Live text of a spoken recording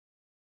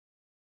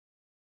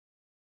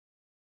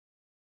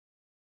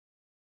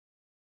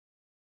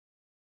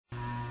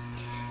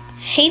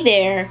Hey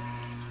there.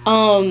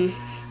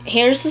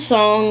 Here's the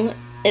song.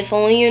 If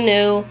only you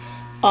knew.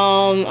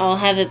 I'll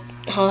have the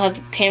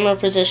camera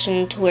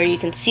positioned to where you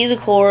can see the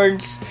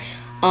chords.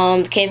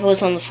 The capo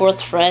is on the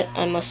 4th fret,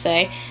 I must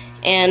say.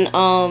 And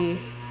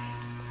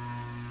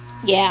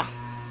yeah.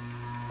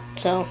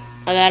 So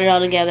I got it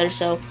all together.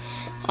 So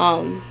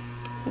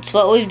it's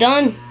what we've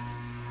done.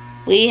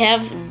 We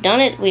have done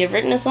it. We have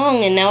written a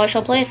song, and now I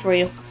shall play it for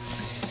you.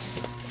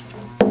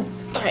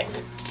 Alright.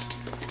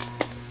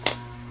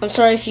 I'm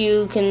sorry if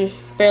you can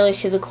barely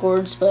see the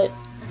chords, but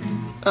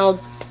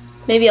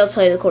maybe I'll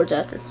tell you the chords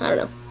after. I don't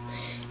know.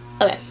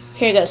 Okay,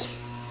 here it goes.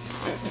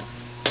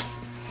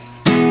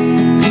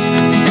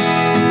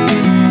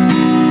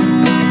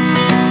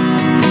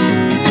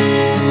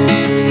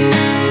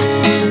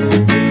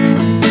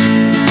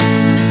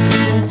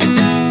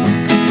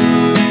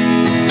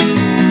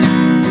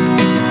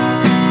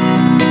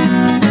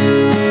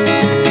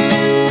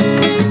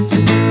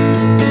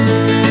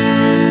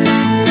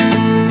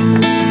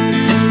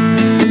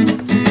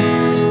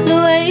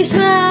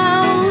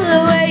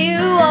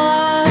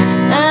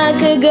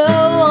 Go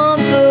on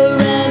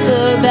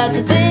forever about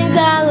the things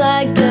I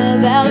like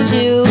about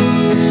you.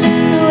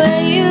 The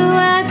way you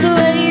act, the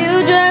way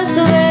you dress,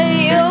 the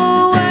way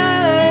your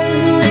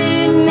words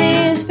leave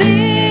me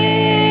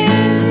speechless.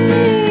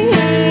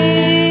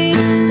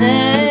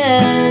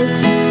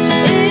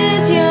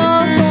 It's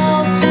your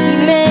fault, you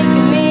make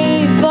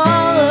me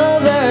fall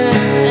over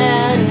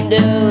and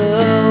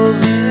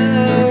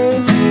over.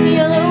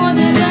 You're the one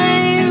to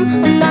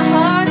blame, my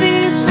heart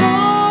beats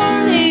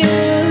for you.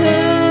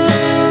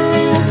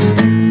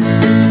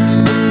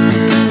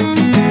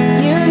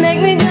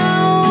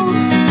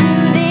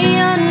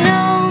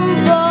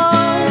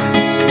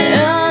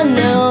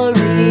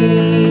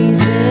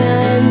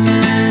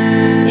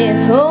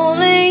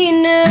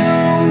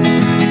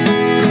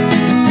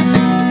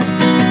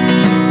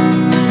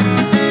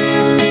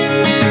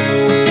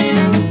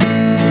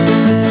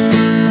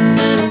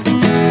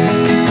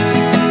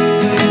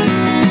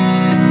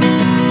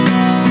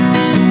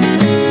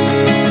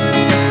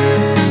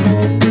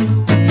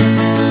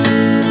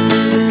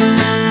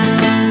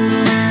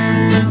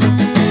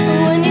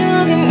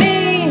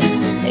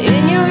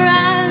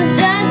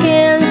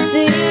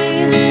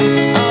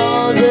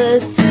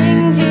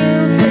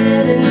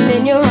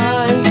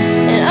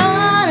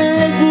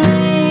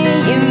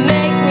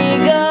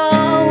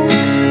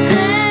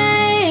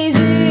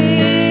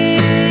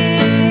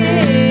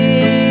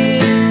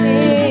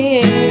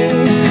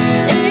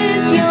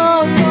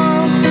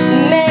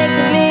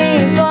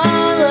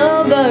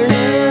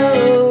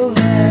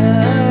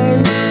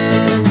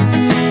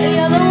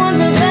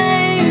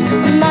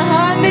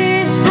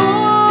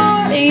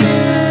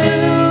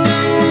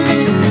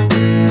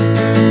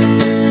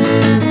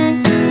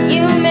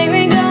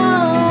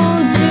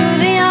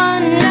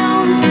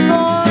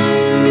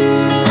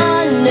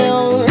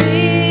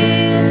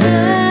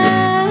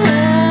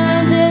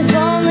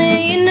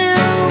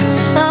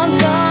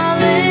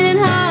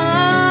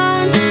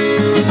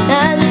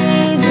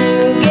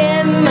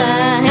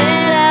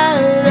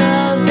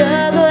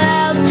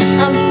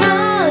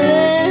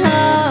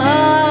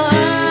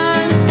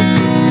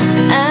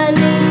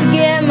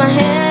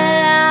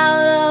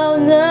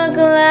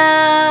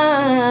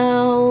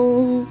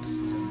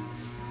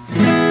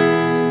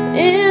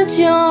 It's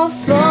your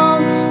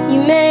fault,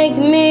 you make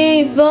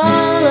me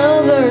fall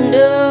over and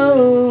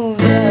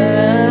over.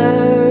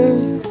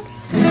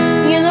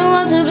 You're the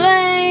one to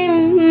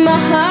blame, my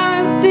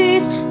heart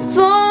beats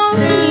for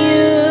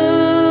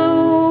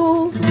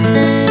you.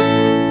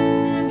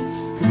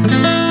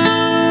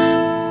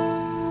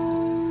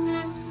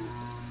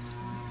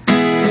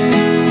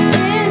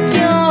 It's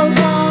your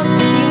fault,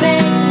 you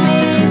make me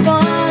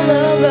fall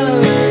over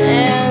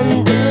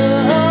and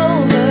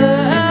over.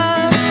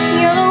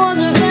 You're the one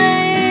to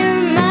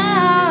blame, my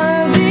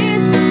heart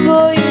beats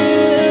for you.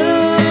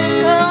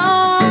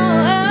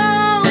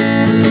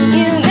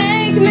 You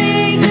make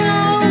me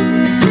go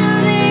to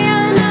the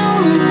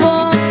unknown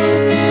for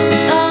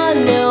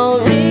unknown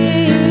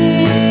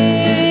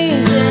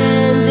reasons.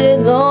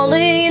 If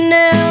only you knew.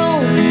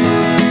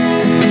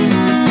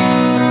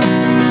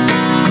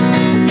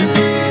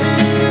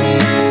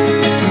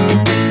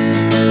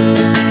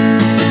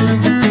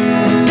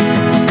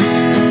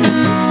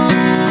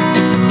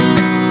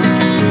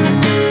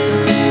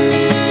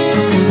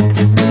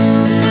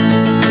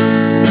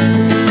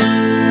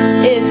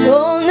 If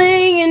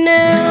only you knew.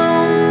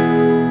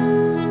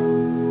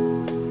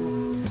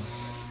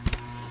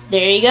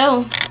 There you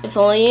go. If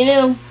only you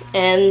knew.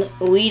 And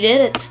we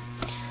did it.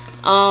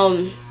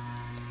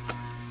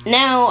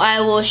 Now I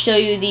will show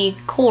you the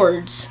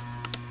chords,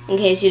 in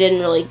case you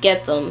didn't really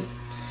get them.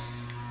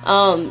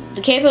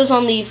 The capo's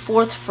on the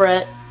 4th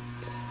fret.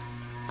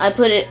 I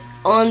put it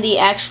on the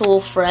actual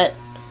fret,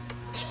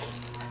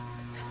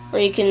 or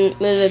you can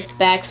move it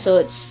back so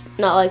it's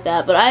not like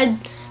that, but I'd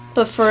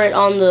prefer it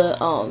on the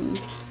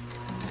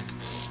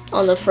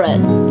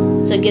fret,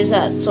 so it gives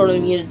that sort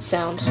of muted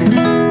sound.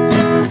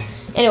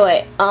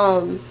 Anyway,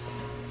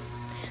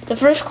 the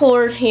first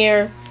chord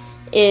here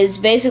is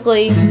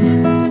basically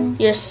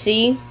your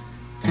C,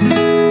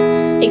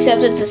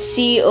 except it's a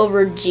C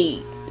over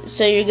G.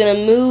 So you're going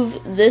to move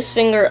this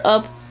finger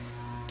up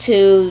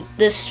to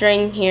this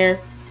string here,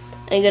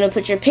 and you're going to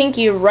put your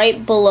pinky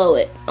right below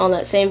it on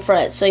that same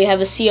fret. So you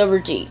have a C over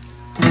G.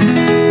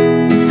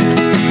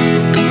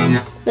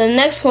 The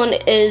next one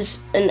is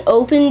an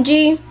open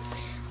G.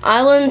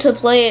 I learned to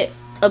play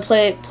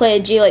a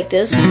G like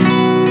this,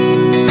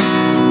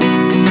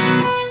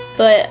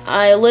 but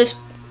I lift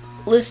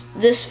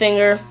this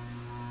finger,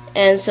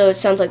 and so it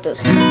sounds like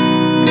this.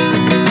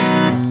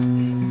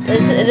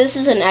 This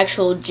is an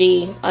actual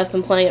G. I've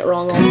been playing it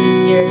wrong all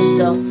these years,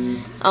 so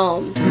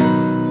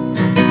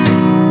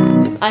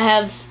I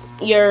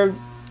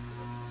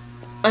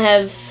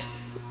have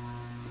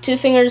two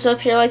fingers up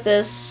here like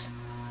this,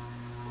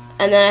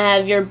 and then I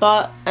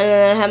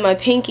have my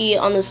pinky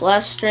on this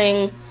last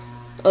string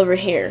over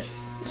here.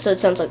 So it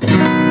sounds like this.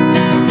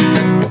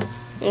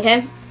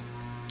 Okay?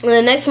 And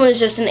the next one is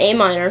just an A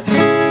minor.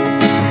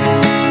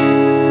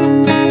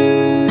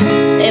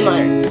 A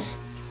minor.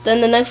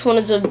 Then the next one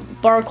is a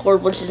bar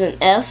chord, which is an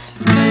F.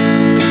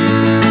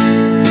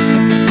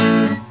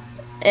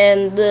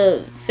 And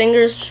the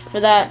fingers for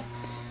that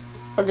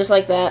are just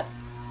like that.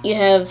 You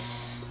have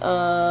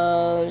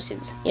let me see.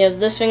 You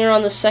have this finger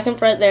on the second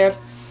fret there.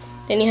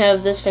 Then you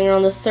have this finger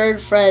on the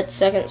third fret,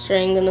 second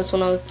string, then this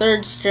one on the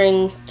third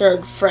string,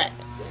 third fret.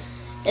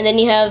 And then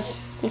you have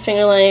your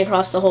finger laying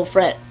across the whole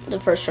fret, the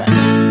first fret.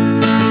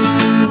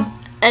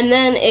 And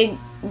then it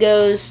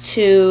goes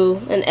to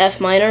an F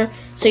minor.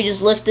 So you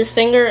just lift this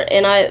finger,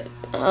 and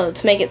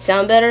to make it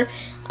sound better,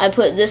 I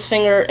put this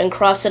finger and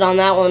cross it on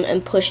that one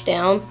and push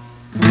down,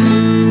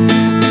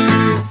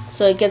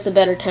 so it gets a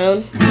better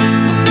tone.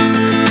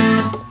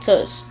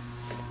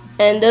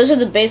 And those are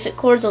the basic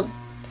chords.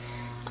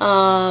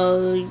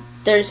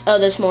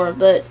 There's more,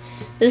 but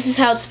this is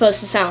how it's supposed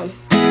to sound.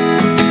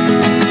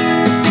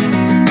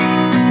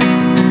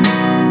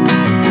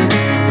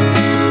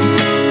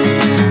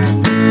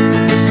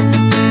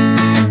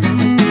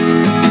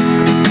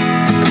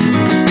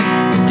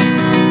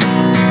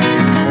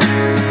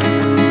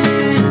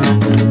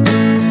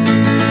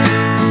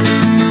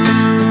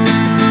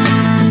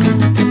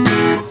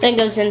 Then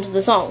goes into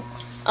the song.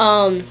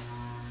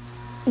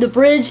 The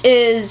bridge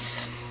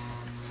is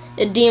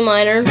a D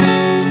minor,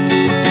 then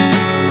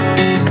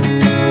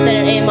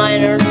an A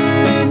minor,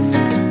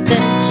 then a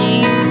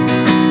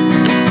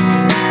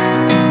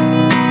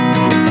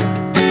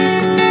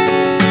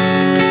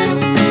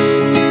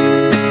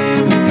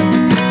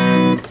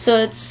G, so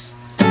it's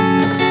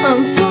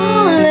I'm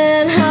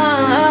falling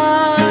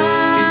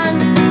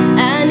hard,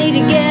 I need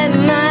to get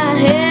my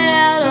head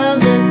out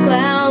of the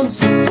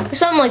clouds, or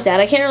something like that.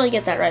 I can't really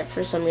get that right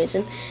for some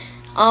reason.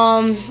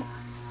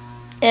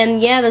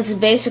 And yeah, this is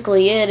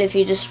basically it. If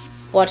you just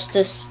watch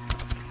this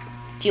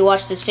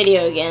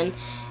video again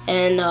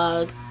and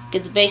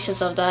get the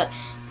basis of that.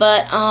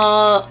 But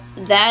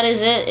that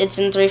is it. It's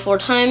in 3/4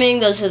 timing.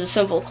 Those are the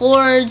simple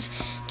chords.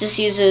 Just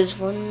uses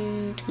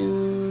 1,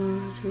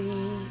 2,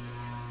 3,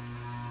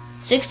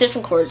 6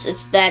 different chords.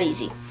 It's that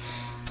easy.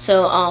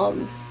 So I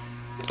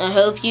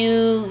hope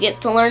you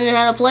get to learn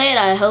how to play it.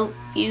 I hope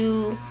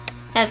you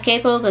have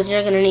capo, because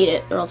you're going to need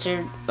it, or else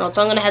I'm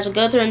going to have to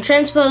go through and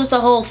transpose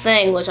the whole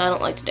thing, which I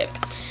don't like to do.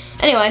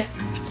 Anyway,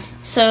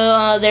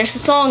 so there's the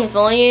song, if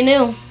only you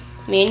knew.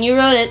 Me and you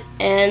wrote it,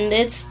 and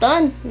it's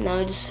done. Now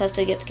we just have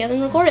to get together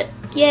and record it.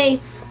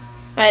 Yay!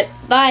 Alright,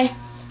 bye.